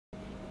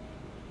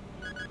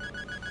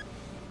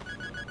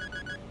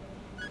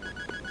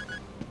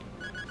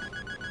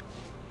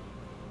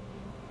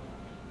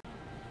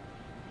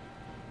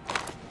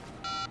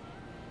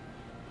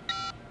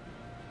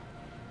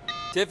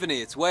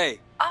Tiffany, it's Wei.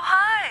 Oh,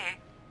 hi.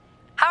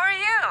 How are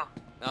you?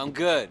 I'm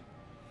good.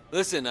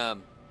 Listen,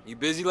 you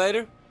busy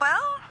later?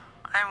 Well,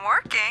 I'm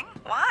working.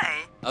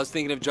 Why? I was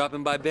thinking of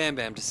dropping by Bam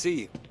Bam to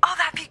see you. Oh,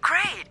 that'd be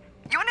great.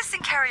 You want to sing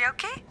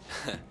karaoke?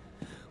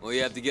 Well,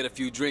 you have to get a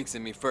few drinks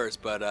in me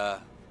first,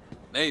 but,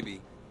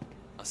 maybe.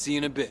 I'll see you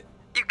in a bit.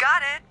 You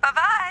got it.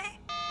 Bye-bye.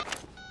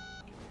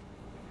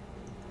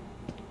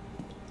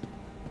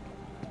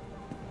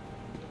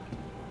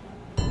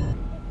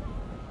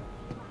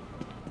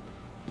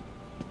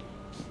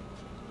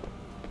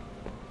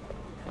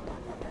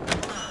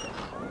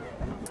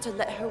 To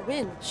let her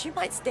win. She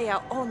might stay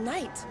out all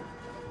night.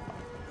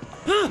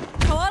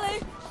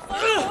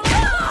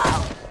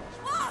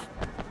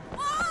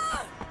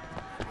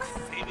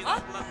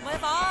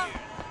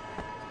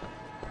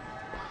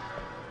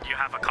 You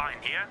have a car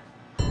in here?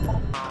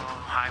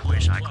 Oh, I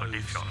wish I could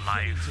live your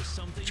life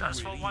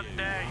just for one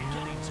day.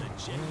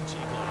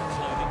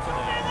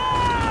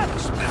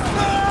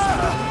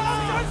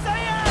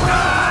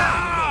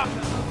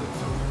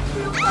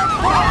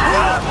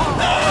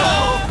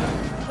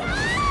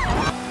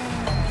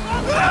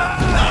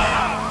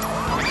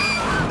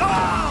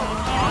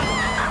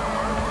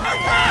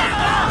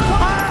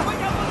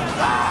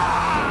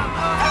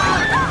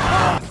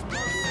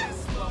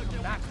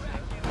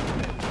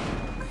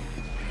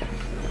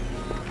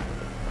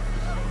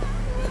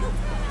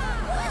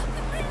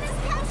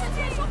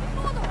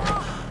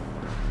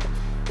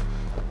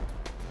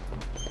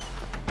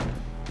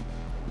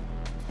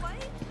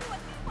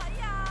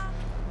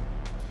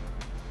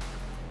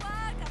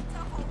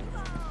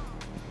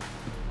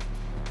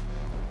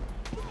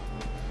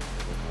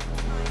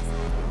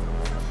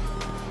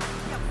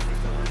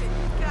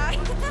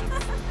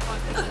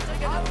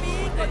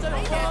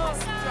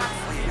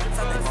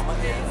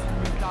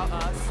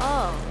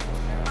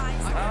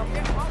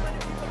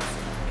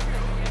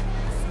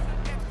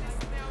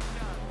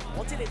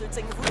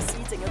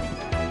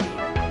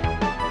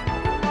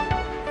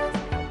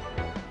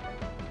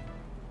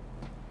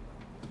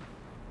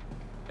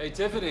 Hey,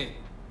 Tiffany.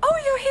 Oh,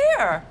 you're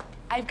here.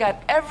 I've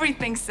got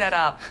everything set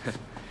up.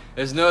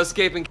 There's no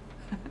escaping.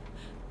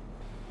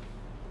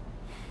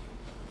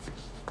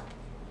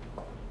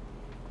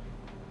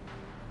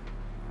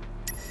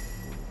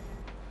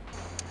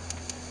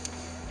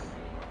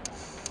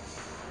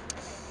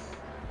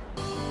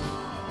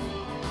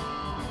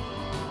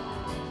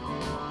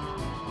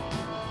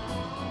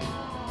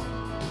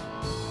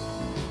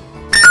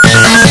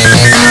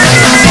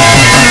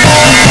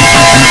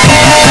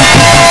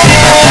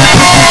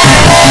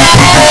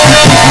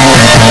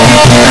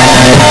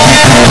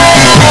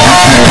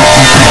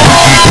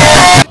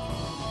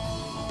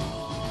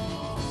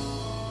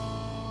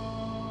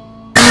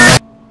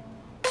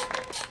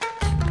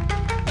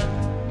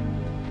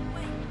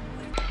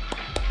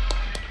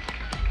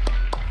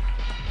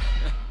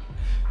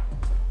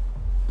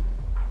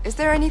 Is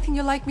there anything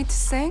you'd like me to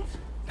sing?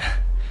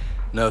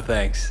 No,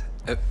 thanks.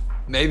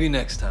 Maybe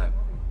next time.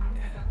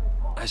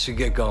 I should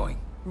get going.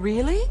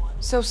 Really?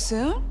 So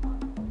soon?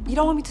 You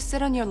don't want me to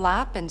sit on your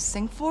lap and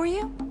sing for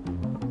you?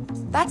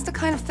 That's the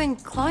kind of thing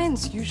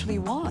clients usually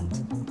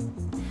want.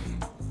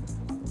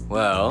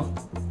 Well,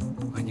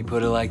 when you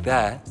put it like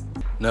that,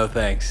 no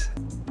thanks.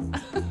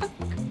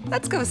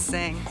 Let's go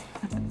sing.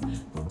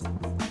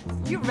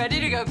 You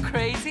ready to go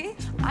crazy?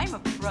 I'm a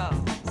pro,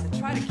 so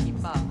try to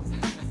keep up.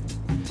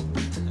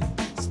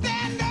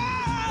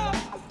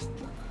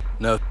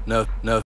 No.